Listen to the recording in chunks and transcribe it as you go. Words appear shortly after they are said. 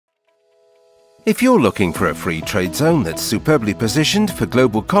If you're looking for a free trade zone that's superbly positioned for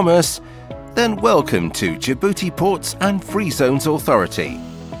global commerce, then welcome to Djibouti Ports and Free Zones Authority.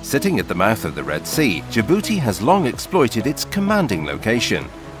 Sitting at the mouth of the Red Sea, Djibouti has long exploited its commanding location.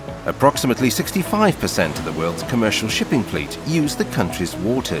 Approximately 65% of the world's commercial shipping fleet use the country's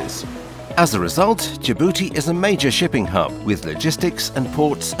waters. As a result, Djibouti is a major shipping hub with logistics and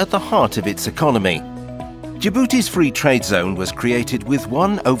ports at the heart of its economy. Djibouti's free trade zone was created with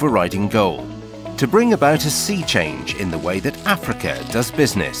one overriding goal: to bring about a sea change in the way that Africa does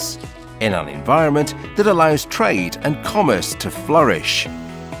business, in an environment that allows trade and commerce to flourish.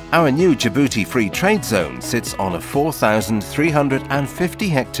 Our new Djibouti Free Trade Zone sits on a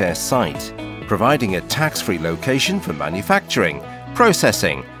 4,350-hectare site, providing a tax-free location for manufacturing,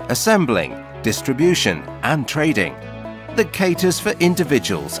 processing, assembling, distribution and trading that caters for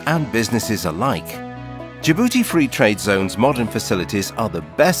individuals and businesses alike. Djibouti Free Trade Zone's modern facilities are the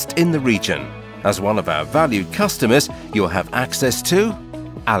best in the region. As one of our valued customers, you'll have access to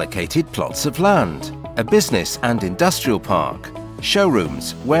allocated plots of land, a business and industrial park,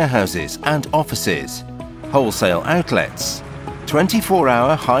 showrooms, warehouses and offices, wholesale outlets,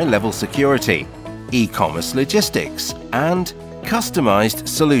 24-hour high-level security, e-commerce logistics and customized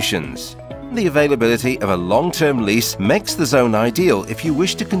solutions. The availability of a long-term lease makes the zone ideal if you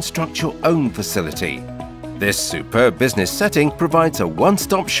wish to construct your own facility. This superb business setting provides a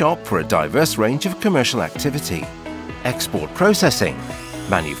one-stop shop for a diverse range of commercial activity: export processing,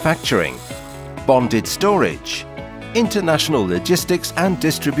 manufacturing, bonded storage, international logistics and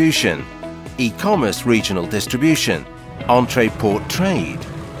distribution, e-commerce regional distribution, entree-port trade,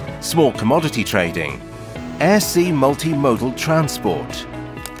 small commodity trading, air-sea multimodal transport,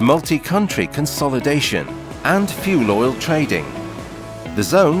 multi-country consolidation, and fuel oil trading. The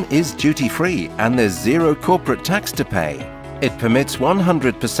zone is duty-free and there's zero corporate tax to pay. It permits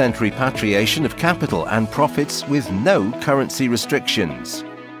 100% repatriation of capital and profits with no currency restrictions.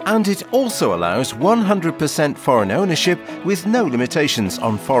 And it also allows 100% foreign ownership with no limitations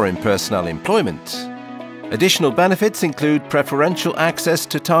on foreign personnel employment. Additional benefits include preferential access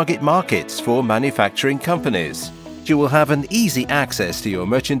to target markets for manufacturing companies. You will have an easy access to your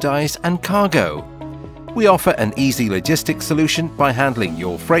merchandise and cargo. We offer an easy logistics solution by handling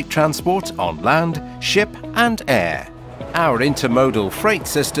your freight transport on land, ship and air. Our intermodal freight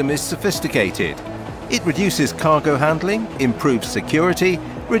system is sophisticated. It reduces cargo handling, improves security,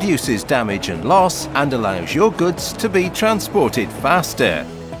 reduces damage and loss, and allows your goods to be transported faster.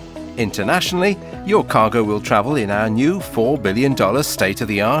 Internationally, your cargo will travel in our new $4 billion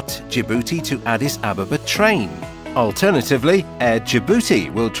state-of-the-art Djibouti to Addis Ababa train. Alternatively, Air Djibouti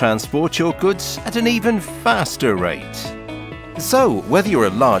will transport your goods at an even faster rate. So, whether you're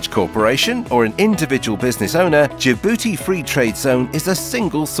a large corporation or an individual business owner, Djibouti Free Trade Zone is a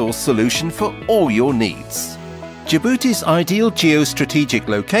single-source solution for all your needs. Djibouti's ideal geostrategic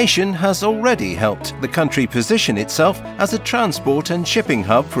location has already helped the country position itself as a transport and shipping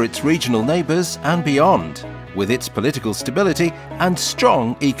hub for its regional neighbours and beyond. With its political stability and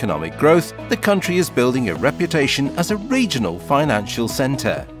strong economic growth, the country is building a reputation as a regional financial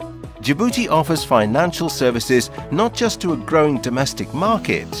centre. Djibouti offers financial services not just to a growing domestic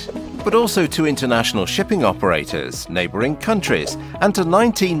market, but also to international shipping operators, neighbouring countries, and to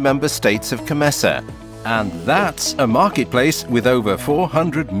 19 member states of COMESA. And that's a marketplace with over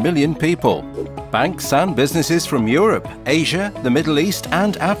 400 million people. Banks and businesses from Europe, Asia, the Middle East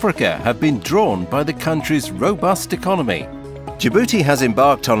and Africa have been drawn by the country's robust economy. Djibouti has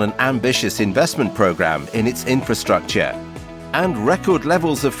embarked on an ambitious investment program in its infrastructure, and record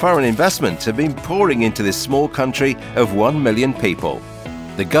levels of foreign investment have been pouring into this small country of 1 million people.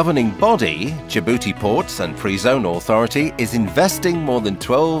 The governing body, Djibouti Ports and Free Zone Authority, is investing more than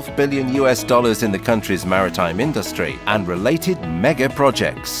 $12 billion in the country's maritime industry and related mega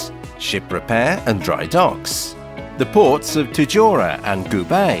projects, ship repair and dry docks, the ports of Tujora and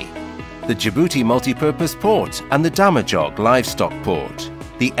Gubei, the Djibouti Multipurpose Port and the Damajog Livestock Port,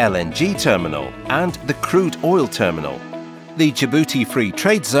 the LNG Terminal and the Crude Oil Terminal, the Djibouti Free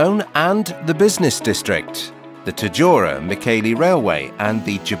Trade Zone and the Business District, the Tujora-Mekelle Railway and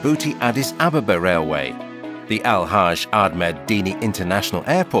the Djibouti-Addis Ababa Railway, the Al-Haj Ahmed Dini International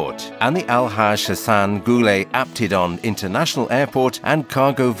Airport and the Al-Haj Hassan Goulay Aptidon International Airport and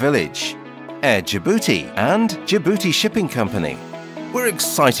Cargo Village, Air Djibouti and Djibouti Shipping Company. We're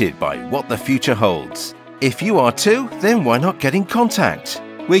excited by what the future holds. If you are too, then why not get in contact?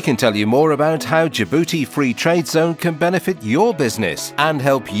 We can tell you more about how Djibouti Free Trade Zone can benefit your business and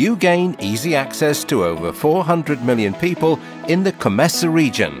help you gain easy access to over 400 million people in the COMESA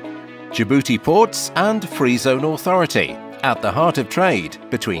region. Djibouti Ports and Free Zone Authority, at the heart of trade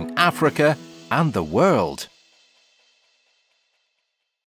between Africa and the world.